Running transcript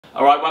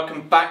Alright,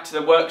 welcome back to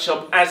the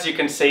workshop. As you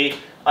can see,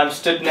 I'm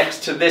stood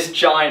next to this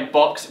giant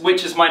box,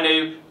 which is my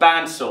new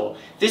bandsaw.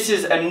 This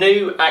is a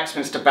new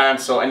Axminster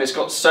bandsaw and it's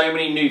got so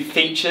many new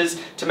features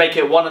to make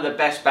it one of the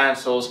best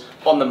bandsaws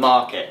on the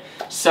market.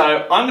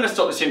 So I'm going to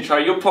stop this intro.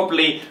 You're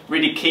probably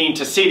really keen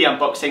to see the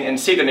unboxing and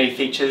see the new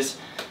features,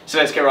 so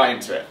let's get right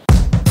into it.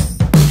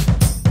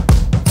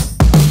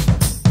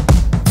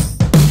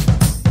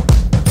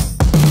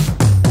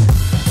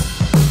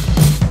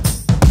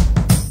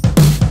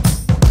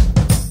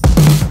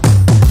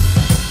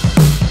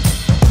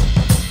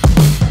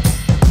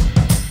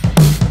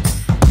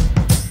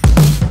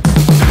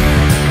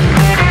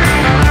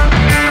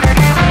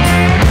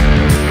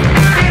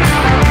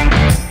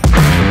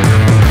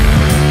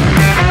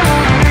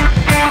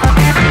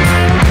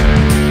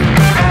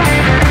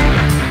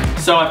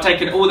 So I've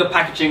taken all the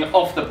packaging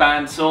off the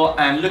bandsaw,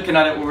 and looking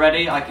at it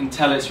already I can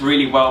tell it's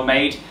really well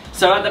made.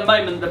 So at the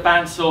moment the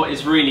bandsaw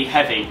is really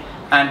heavy,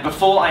 and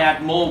before I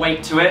add more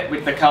weight to it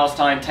with the cast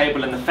iron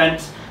table and the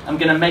fence, I'm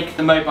going to make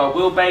the mobile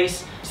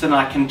wheelbase so that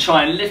I can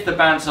try and lift the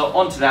bandsaw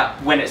onto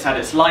that when it's at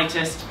its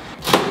lightest.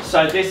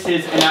 So this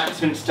is an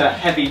Axminster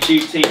heavy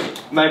duty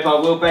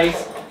mobile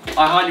wheelbase.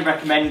 I highly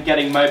recommend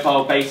getting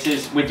mobile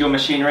bases with your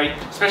machinery,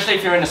 especially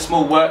if you're in a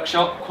small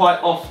workshop. Quite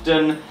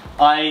often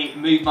I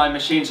move my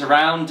machines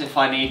around if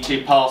I need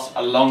to pass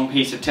a long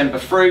piece of timber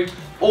through,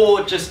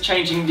 or just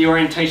changing the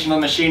orientation on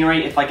the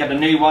machinery if I get a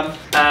new one.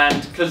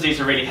 And because these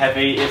are really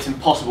heavy, it's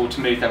impossible to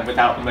move them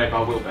without the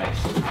mobile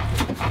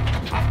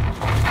wheelbase.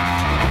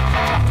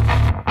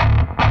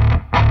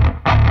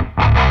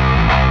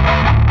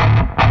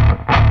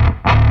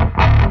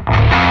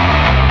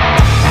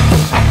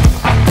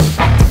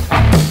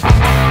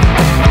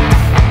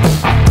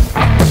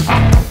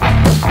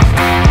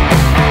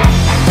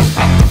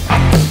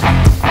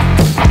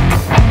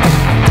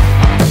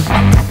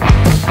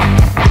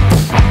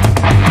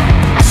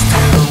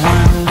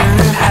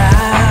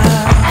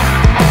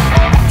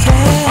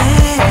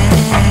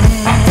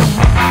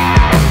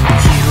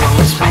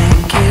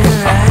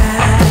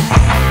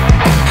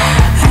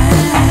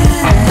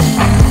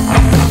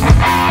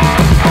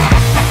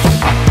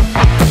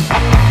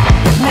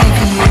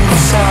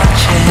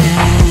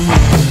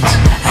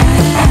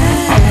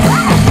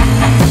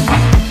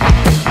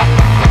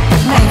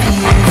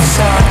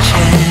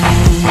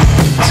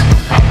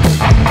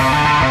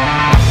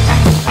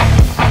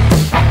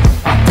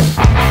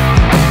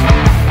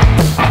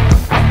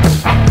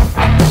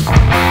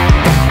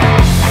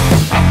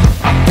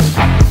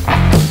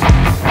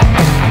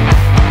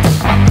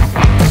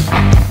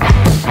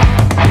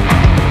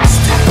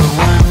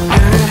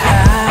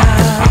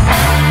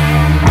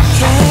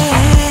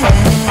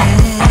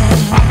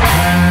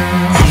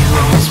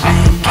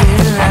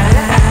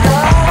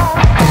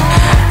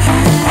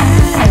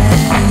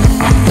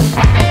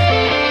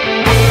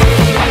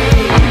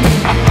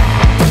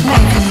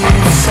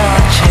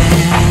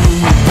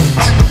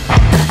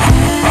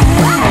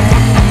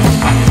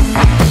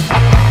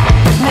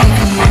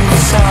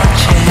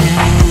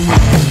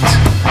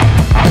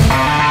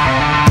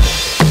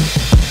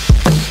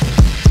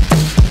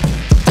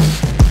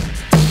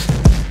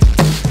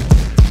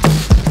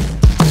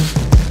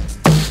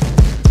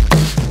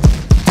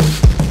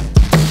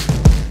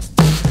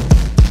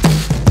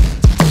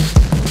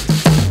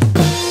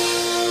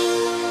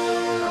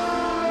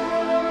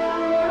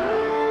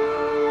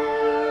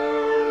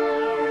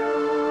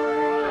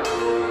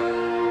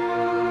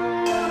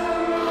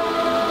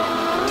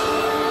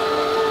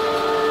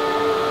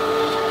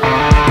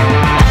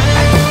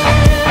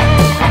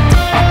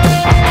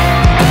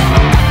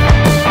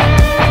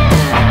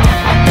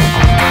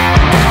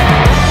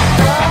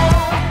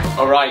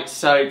 Right,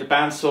 so the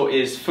bandsaw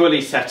is fully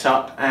set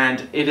up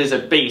and it is a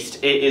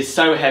beast. It is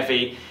so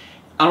heavy.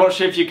 I'm not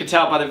sure if you could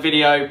tell by the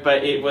video,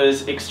 but it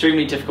was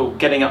extremely difficult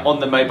getting it on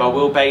the mobile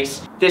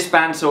wheelbase. This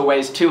bandsaw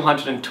weighs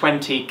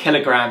 220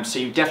 kilograms, so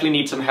you definitely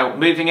need some help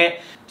moving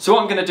it. So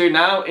what I'm going to do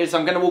now is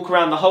I'm going to walk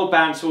around the whole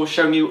bandsaw,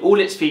 showing you all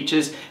its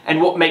features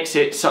and what makes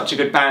it such a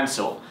good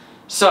bandsaw.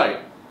 So,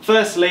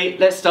 firstly,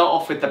 let's start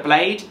off with the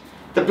blade.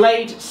 The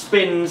blade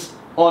spins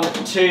on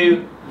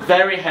two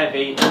very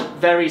heavy,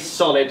 very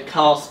solid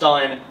cast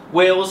iron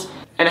wheels,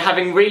 and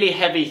having really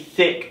heavy,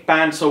 thick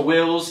bandsaw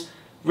wheels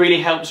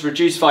really helps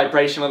reduce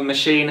vibration on the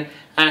machine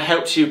and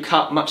helps you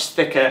cut much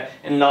thicker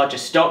and larger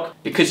stock,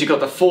 because you've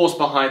got the force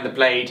behind the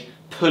blade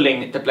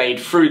pulling the blade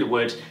through the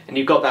wood, and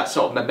you've got that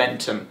sort of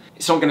momentum.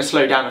 It's not going to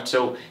slow down at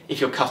all if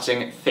you're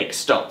cutting thick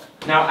stock.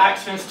 Now,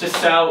 Axminster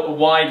sell a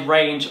wide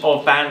range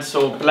of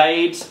bandsaw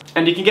blades,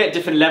 and you can get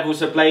different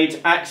levels of blades.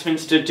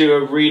 Axminster do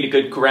a really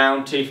good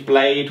ground tooth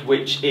blade,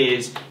 which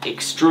is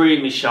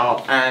extremely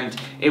sharp and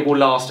it will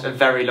last a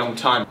very long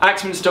time.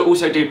 Axminster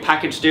also do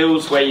package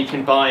deals where you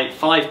can buy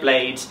 5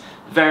 blades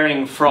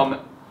varying from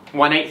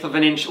 1/8 of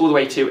an inch all the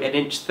way to 1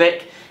 inch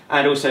thick,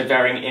 and also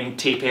varying in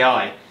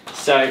TPI.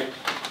 So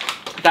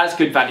that's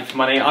good value for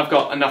money. I've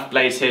got enough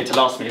blades here to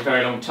last me a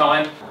very long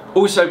time.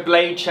 Also,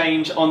 blade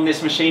change on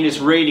this machine is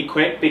really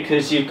quick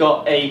because you've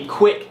got a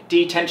quick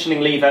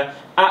detensioning lever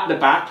at the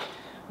back,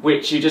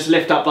 which you just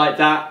lift up like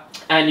that,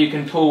 and you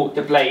can pull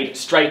the blade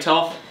straight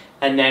off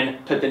and then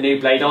put the new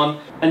blade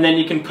on, and then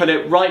you can put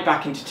it right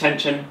back into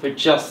tension with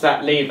just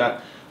that lever.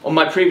 On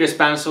my previous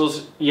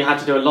bandsaws, you had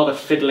to do a lot of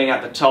fiddling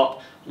at the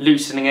top,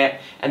 loosening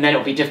it, and then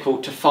it'll be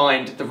difficult to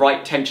find the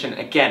right tension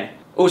again.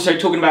 Also,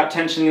 talking about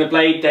tensioning the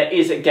blade, there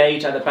is a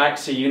gauge at the back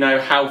so you know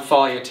how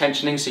far you're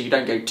tensioning, so you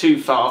don't go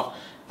too far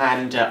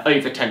and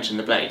over tension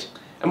the blade.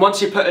 And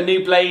once you put a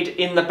new blade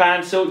in the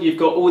bandsaw, you've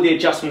got all the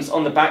adjustments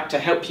on the back to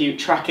help you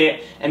track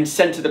it and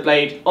center the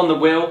blade on the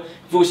wheel.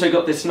 You've also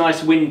got this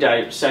nice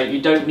window, so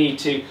you don't need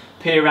to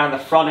peer around the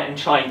front and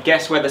try and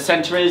guess where the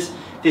center is.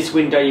 This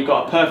window, you've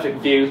got a perfect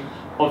view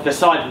of the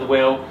side of the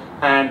wheel,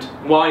 and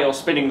while you're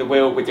spinning the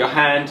wheel with your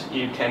hand,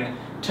 you can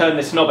turn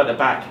this knob at the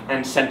back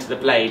and center the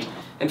blade.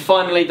 And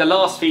finally, the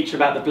last feature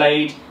about the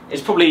blade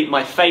is probably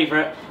my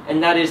favourite,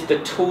 and that is the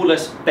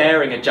toolless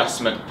bearing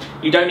adjustment.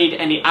 You don't need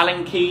any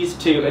Allen keys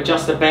to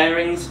adjust the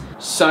bearings.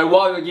 So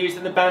while you're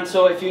using the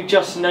bandsaw, if you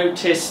just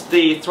notice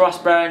the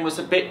thrust bearing was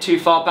a bit too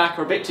far back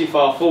or a bit too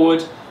far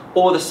forward,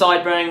 or the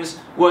side bearings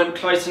weren't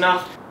close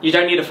enough, you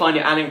don't need to find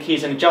your Allen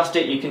keys and adjust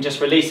it. You can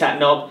just release that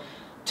knob,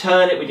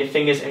 turn it with your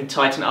fingers and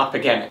tighten it up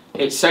again.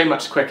 It's so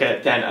much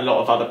quicker than a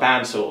lot of other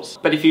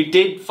bandsaws. But if you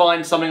did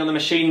find something on the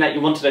machine that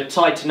you wanted to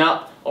tighten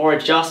up or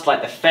adjust,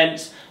 like the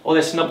fence or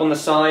this knob on the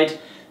side,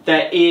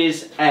 there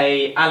is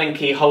a Allen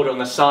key holder on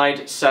the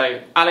side,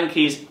 so Allen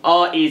keys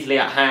are easily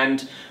at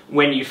hand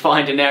when you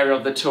find an area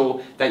of the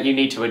tool that you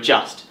need to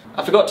adjust.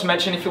 I forgot to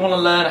mention, if you want to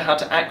learn how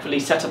to accurately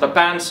set up a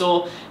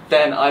bandsaw,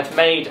 then I've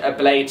made a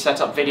blade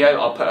setup video.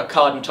 I'll put a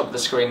card on top of the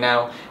screen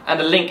now and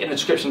a link in the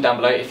description down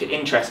below if you're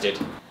interested.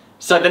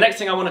 So the next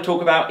thing I want to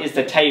talk about is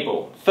the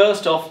table.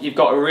 First off, you've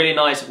got a really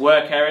nice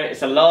work area.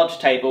 It's a large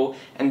table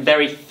and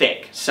very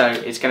thick, so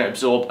it's going to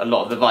absorb a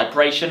lot of the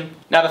vibration.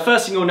 Now the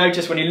first thing you'll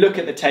notice when you look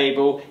at the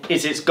table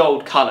is its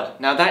gold colour.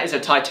 Now that is a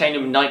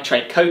titanium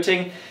nitrate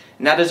coating.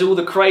 Now there's all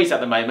the craze at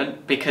the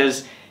moment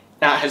because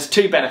that has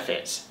two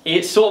benefits.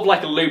 It's sort of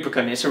like a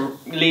lubricant. It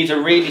leaves a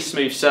really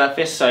smooth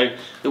surface, so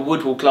the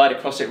wood will glide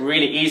across it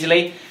really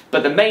easily.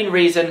 But the main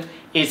reason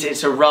is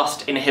it's a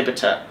rust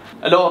inhibitor.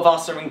 A lot of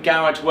us are in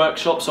garage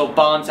workshops or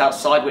barns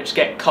outside which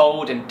get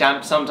cold and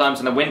damp sometimes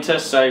in the winter,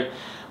 so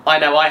I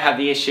know I have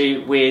the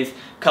issue with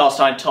cast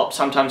iron tops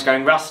sometimes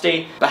going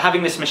rusty, but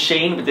having this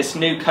machine with this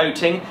new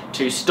coating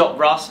to stop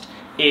rust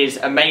is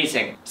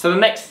amazing. So the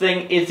next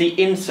thing is the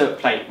insert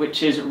plate,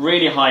 which is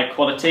really high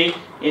quality.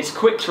 It's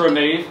quick to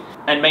remove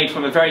and made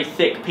from a very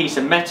thick piece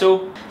of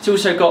metal. It's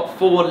also got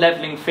 4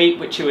 levelling feet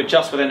which you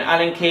adjust with an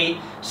Allen key,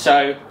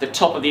 so the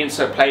top of the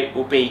insert plate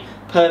will be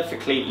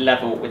perfectly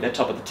level with the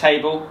top of the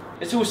table.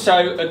 It's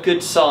also a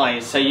good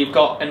size, so you've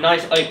got a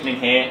nice opening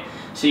here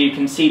so you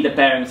can see the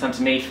bearings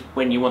underneath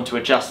when you want to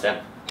adjust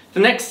them. The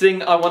next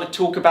thing I want to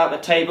talk about the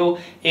table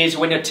is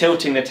when you're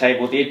tilting the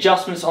table. The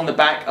adjustments on the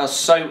back are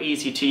so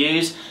easy to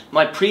use.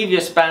 My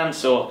previous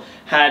bandsaw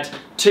had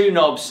 2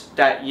 knobs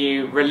that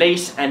you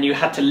release and you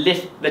had to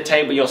lift the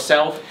table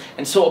yourself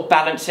and sort of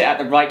balance it at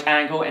the right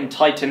angle and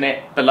tighten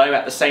it below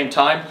at the same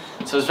time.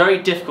 So it was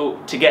very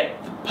difficult to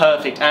get the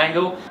perfect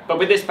angle. But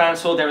with this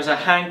bandsaw there is a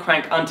hand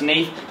crank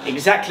underneath,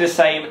 exactly the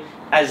same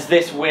as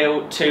this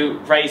wheel to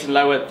raise and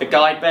lower the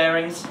guide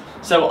bearings.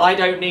 So I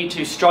don't need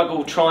to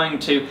struggle trying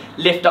to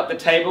lift up the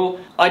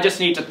table. I just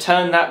need to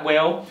turn that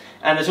wheel,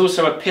 and there's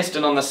also a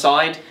piston on the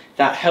side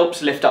that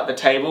helps lift up the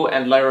table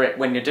and lower it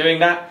when you're doing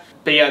that.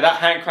 But yeah, that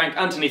hand crank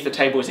underneath the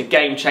table is a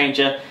game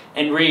changer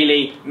and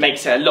really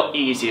makes it a lot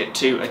easier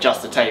to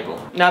adjust the table.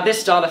 Now this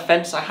style of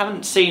fence I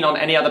haven't seen on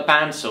any other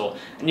bandsaw,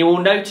 and you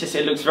will notice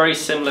it looks very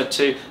similar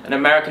to an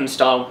American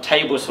style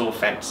table saw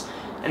fence,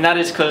 and that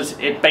is because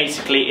it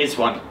basically is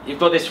one. You've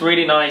got this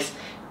really nice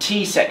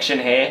T-section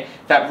here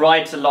that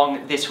rides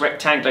along this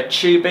rectangular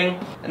tubing,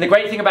 and the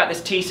great thing about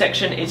this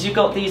T-section is you've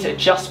got these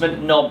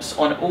adjustment knobs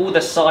on all the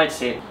sides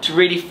here to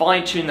really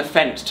fine-tune the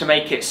fence to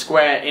make it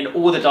square in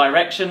all the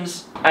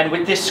directions. And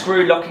with this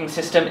screw locking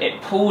system, it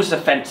pulls the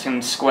fence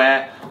in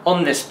square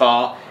on this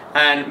bar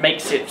and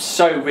makes it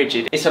so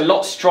rigid. It's a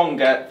lot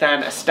stronger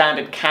than a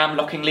standard cam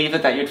locking lever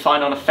that you'd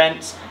find on a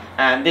fence,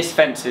 and this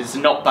fence is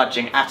not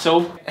budging at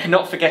all. And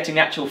not forgetting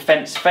the actual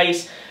fence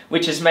face,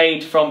 which is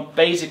made from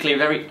basically a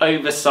very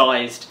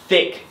oversized,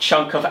 thick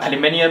chunk of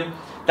aluminium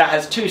that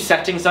has 2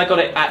 settings. I got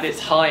it at its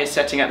highest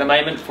setting at the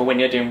moment for when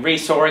you're doing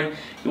resawing.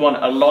 You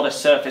want a lot of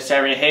surface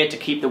area here to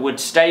keep the wood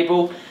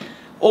stable.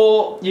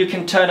 Or you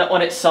can turn it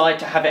on its side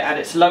to have it at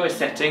its lowest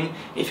setting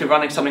if you're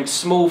running something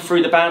small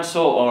through the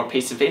bandsaw or a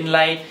piece of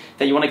inlay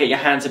that you want to get your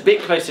hands a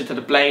bit closer to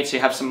the blade so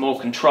you have some more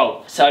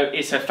control. So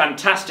it's a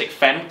fantastic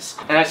fence,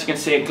 and as you can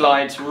see it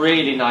glides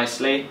really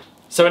nicely.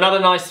 So another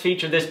nice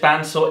feature of this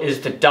bandsaw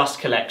is the dust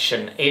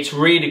collection. It's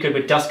really good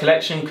with dust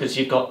collection because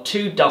you've got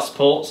 2 dust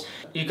ports.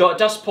 You've got a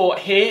dust port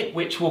here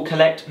which will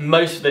collect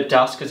most of the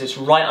dust because it's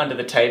right under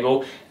the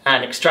table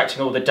and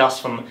extracting all the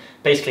dust from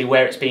basically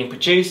where it's being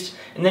produced.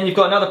 And then you've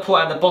got another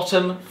port at the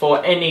bottom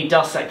for any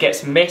dust that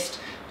gets missed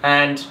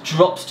and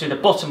drops to the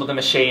bottom of the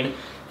machine.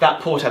 That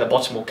port at the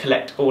bottom will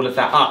collect all of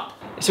that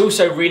up. It's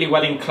also really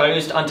well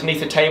enclosed underneath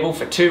the table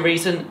for two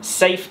reasons: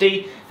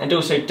 safety and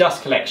also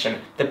dust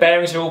collection. The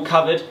bearings are all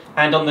covered,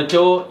 and on the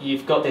door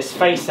you've got this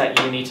face that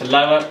you need to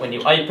lower when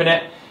you open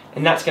it,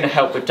 and that's going to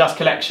help with dust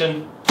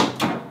collection.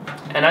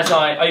 And as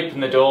I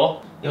open the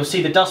door, you'll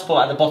see the dust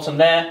port at the bottom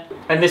there,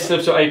 and this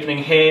little opening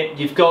here,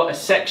 you've got a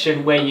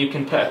section where you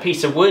can put a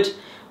piece of wood,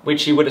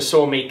 which you would have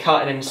saw me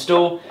cut and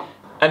install,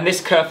 and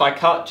this kerf I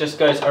cut just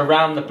goes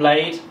around the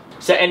blade.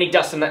 So any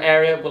dust in that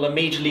area will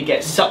immediately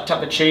get sucked up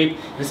the tube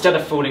instead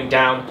of falling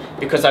down,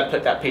 because I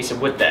put that piece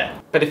of wood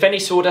there. But if any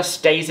sawdust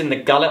stays in the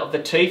gullet of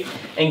the tooth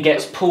and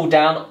gets pulled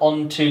down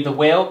onto the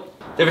wheel,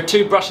 there are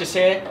two brushes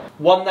here.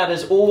 One that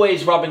is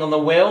always rubbing on the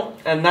wheel,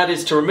 and that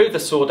is to remove the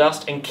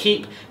sawdust and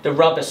keep the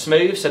rubber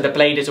smooth so the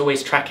blade is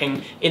always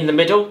tracking in the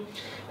middle.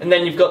 And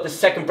then you've got the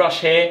second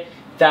brush here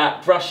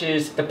that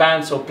brushes the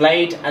bandsaw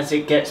blade as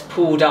it gets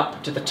pulled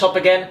up to the top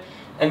again,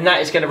 and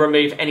that is going to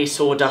remove any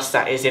sawdust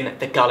that is in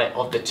the gullet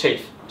of the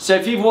tooth. So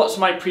if you've watched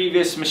my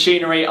previous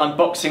machinery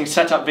unboxing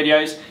setup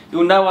videos,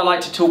 you'll know I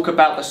like to talk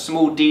about the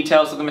small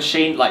details of the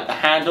machine, like the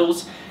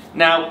handles.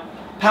 Now,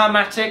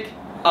 Powermatic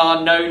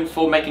are known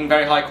for making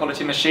very high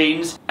quality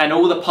machines, and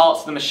all the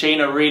parts of the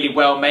machine are really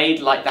well made,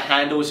 like the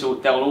handles,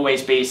 they'll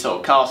always be sort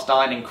of cast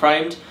iron and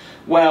chromed.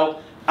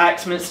 Well,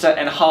 Axminster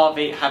and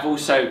Harvey have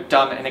also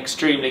done an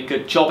extremely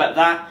good job at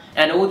that,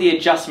 and all the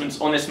adjustments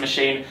on this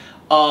machine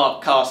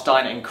are cast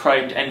iron and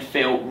chromed and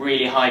feel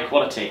really high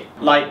quality.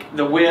 Like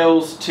the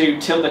wheels to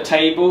tilt the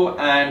table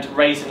and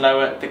raise and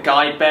lower the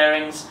guide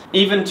bearings.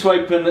 Even to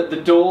open the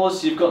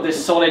doors, you've got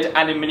this solid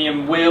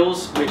aluminium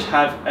wheels which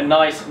have a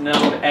nice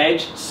knurled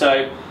edge,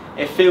 so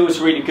it feels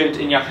really good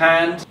in your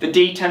hand. The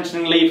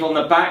detensioning lever on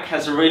the back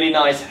has a really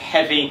nice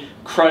heavy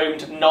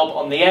chromed knob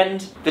on the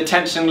end. The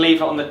tensioning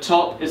lever on the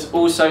top is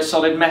also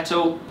solid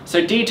metal.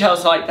 So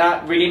details like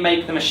that really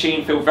make the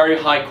machine feel very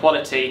high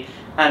quality,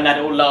 and that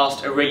it will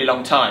last a really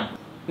long time.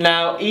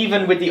 Now,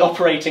 even with the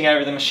operating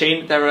area of the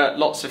machine, there are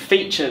lots of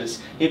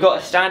features. You've got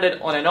a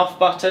standard on and off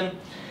button,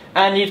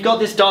 and you've got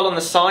this dial on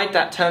the side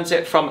that turns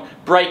it from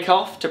brake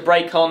off to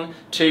brake on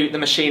to the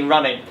machine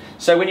running.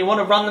 So when you want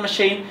to run the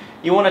machine,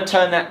 you want to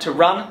turn that to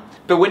run,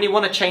 but when you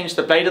want to change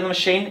the blade of the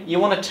machine, you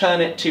want to turn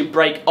it to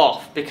brake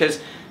off,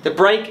 because the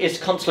brake is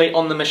constantly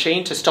on the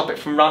machine to stop it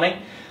from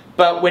running.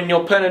 But when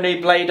you're putting a new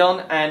blade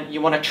on and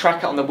you want to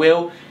track it on the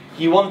wheel,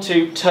 you want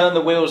to turn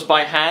the wheels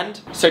by hand,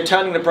 so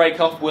turning the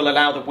brake off will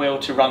allow the wheel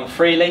to run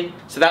freely.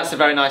 So that's a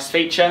very nice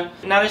feature.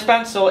 Now this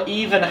bandsaw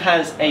even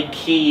has a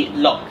key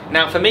lock.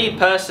 Now for me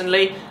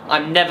personally,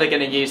 I'm never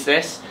going to use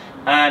this,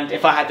 and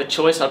if I had the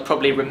choice I'd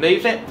probably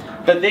remove it.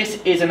 But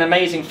this is an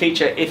amazing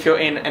feature if you're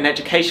in an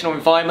educational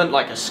environment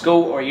like a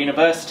school or a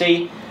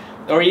university,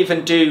 or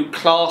even do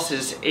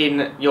classes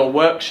in your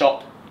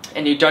workshop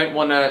and you don't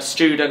want a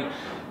student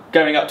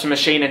going up to a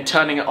machine and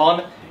turning it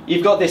on.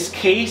 You've got this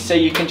key, so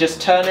you can just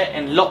turn it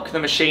and lock the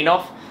machine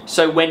off,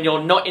 so when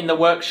you're not in the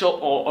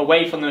workshop or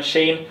away from the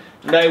machine,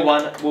 no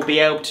one will be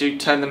able to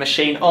turn the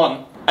machine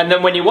on. And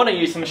then when you want to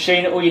use the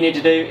machine, all you need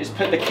to do is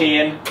put the key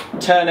in,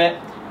 turn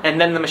it, and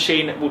then the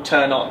machine will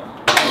turn on.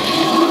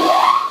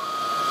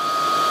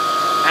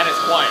 And it's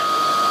quiet.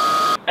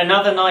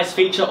 Another nice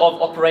feature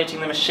of operating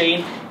the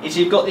machine is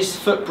you've got this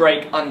foot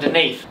brake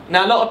underneath.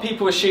 Now a lot of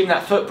people assume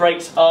that foot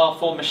brakes are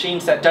for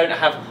machines that don't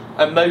have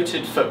a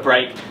motored foot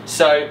brake,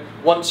 so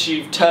once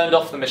you've turned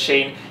off the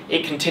machine,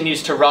 it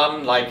continues to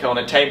run, like on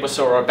a table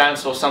saw or a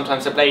bandsaw,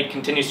 sometimes the blade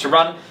continues to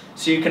run,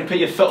 so you can put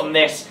your foot on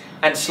this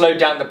and slow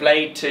down the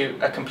blade to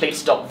a complete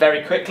stop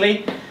very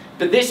quickly.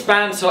 But this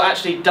bandsaw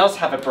actually does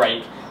have a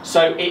brake,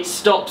 so it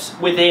stops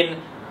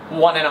within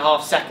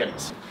 1.5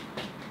 seconds.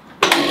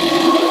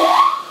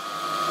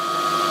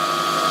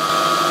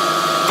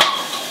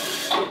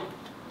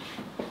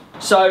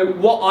 So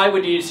what I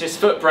would use this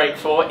foot brake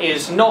for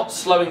is not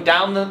slowing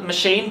down the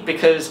machine,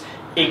 because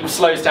it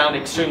slows down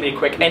extremely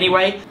quick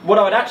anyway. What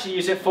I would actually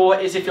use it for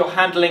is if you're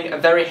handling a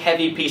very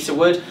heavy piece of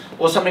wood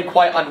or something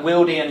quite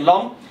unwieldy and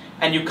long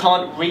and you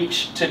can't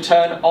reach to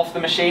turn off the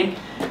machine,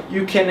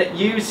 you can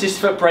use this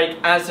foot brake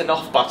as an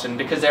off button,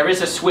 because there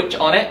is a switch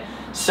on it,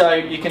 so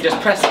you can just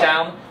press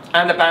down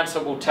and the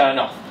bandsaw will turn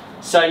off.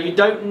 So you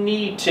don't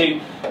need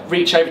to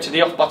reach over to the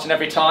off button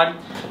every time,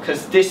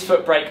 because this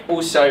foot brake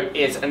also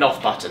is an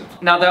off button.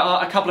 Now there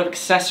are a couple of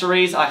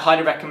accessories I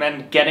highly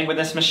recommend getting with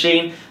this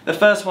machine. The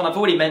first one I've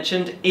already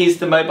mentioned is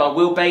the mobile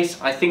wheelbase.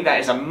 I think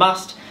that is a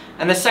must.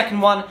 And the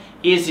second one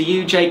is the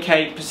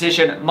UJK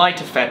Precision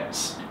Mitre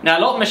Fence. Now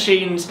a lot of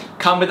machines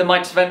come with a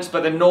mitre fence,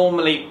 but they're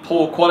normally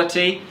poor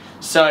quality,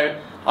 so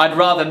I'd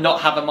rather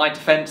not have a mitre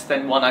fence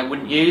than one I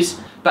wouldn't use.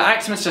 But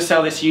Axminster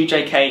sell this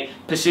UJK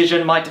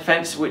Precision Mitre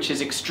Fence, which is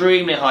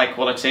extremely high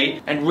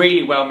quality and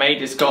really well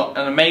made. It's got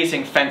an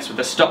amazing fence with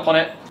a stop on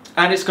it,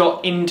 and it's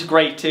got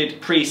integrated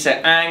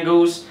preset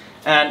angles,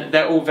 and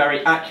they're all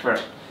very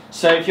accurate.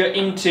 So if you're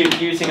into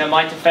using a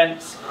mitre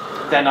fence,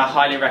 then I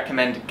highly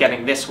recommend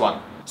getting this one.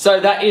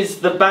 So that is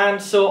the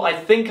bandsaw. I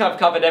think I've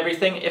covered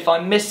everything. If I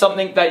missed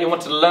something that you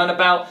wanted to learn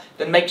about,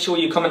 then make sure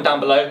you comment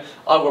down below.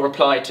 I will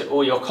reply to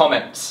all your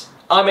comments.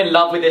 I'm in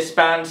love with this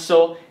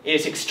bandsaw.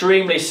 It's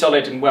extremely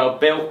solid and well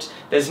built.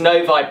 There's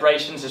no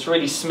vibrations, it's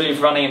really smooth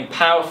running and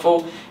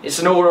powerful. It's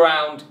an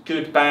all-around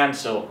good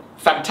bandsaw.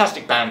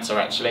 Fantastic bandsaw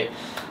actually.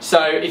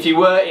 So if you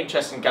were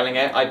interested in getting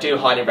it, I do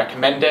highly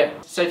recommend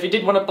it. So if you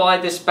did want to buy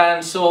this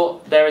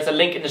bandsaw, there is a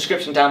link in the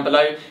description down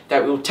below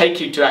that will take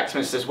you to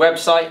Axminster's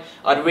website.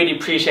 I'd really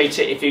appreciate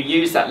it if you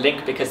use that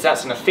link because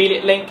that's an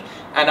affiliate link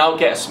and I'll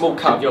get a small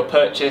cut of your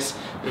purchase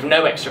with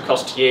no extra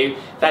cost to you.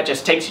 That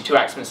just takes you to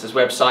Axminster's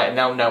website and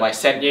they'll know I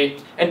sent you.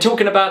 And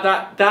talking about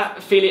that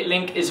affiliate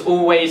link is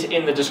always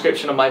in the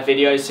description of my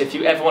videos, so if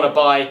you ever want to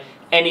buy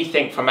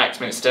anything from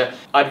Axminster,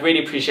 I'd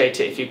really appreciate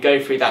it if you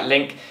go through that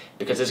link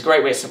because it's a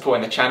great way of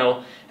supporting the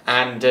channel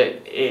and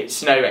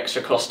it's no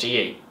extra cost to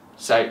you.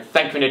 So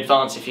thank you in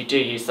advance if you do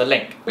use the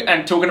link.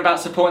 And talking about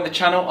supporting the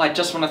channel, I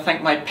just want to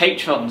thank my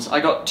patrons.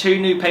 I got 2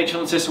 new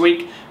patrons this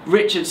week,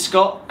 Richard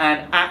Scott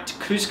and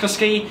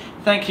 @Kuskoski.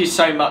 Thank you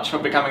so much for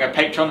becoming a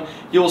patron.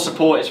 Your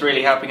support is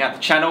really helping out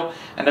the channel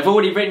and I've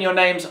already written your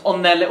names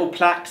on their little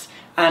plaques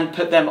and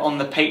put them on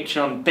the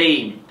Patreon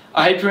beam.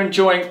 I hope you're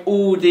enjoying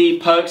all the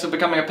perks of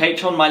becoming a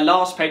patron. My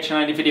last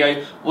Patreon only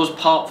video was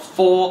part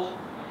 4,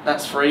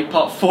 that's free,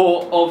 part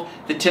 4 of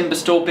the timber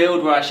store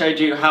build where I showed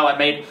you how I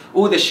made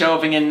all the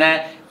shelving in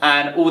there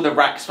and all the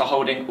racks for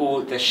holding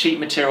all the sheet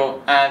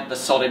material and the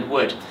solid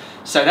wood.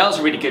 So that was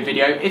a really good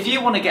video. If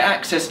you want to get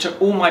access to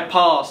all my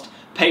past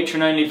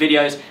Patreon only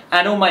videos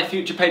and all my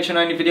future Patreon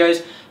only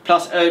videos,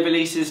 plus early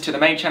releases to the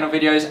main channel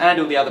videos and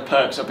all the other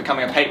perks of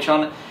becoming a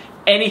patron,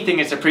 anything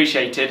is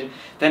appreciated,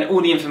 then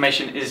all the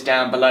information is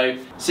down below.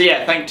 So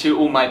yeah, thank you to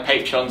all my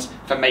patrons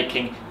for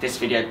making this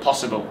video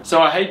possible.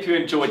 So I hope you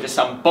enjoyed this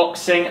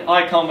unboxing.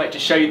 I can't wait to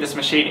show you this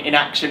machine in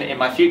action in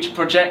my future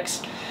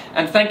projects.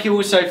 And thank you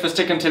also for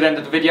sticking to the end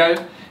of the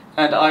video.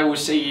 And I will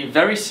see you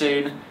very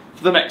soon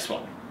for the next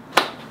one.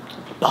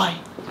 Bye.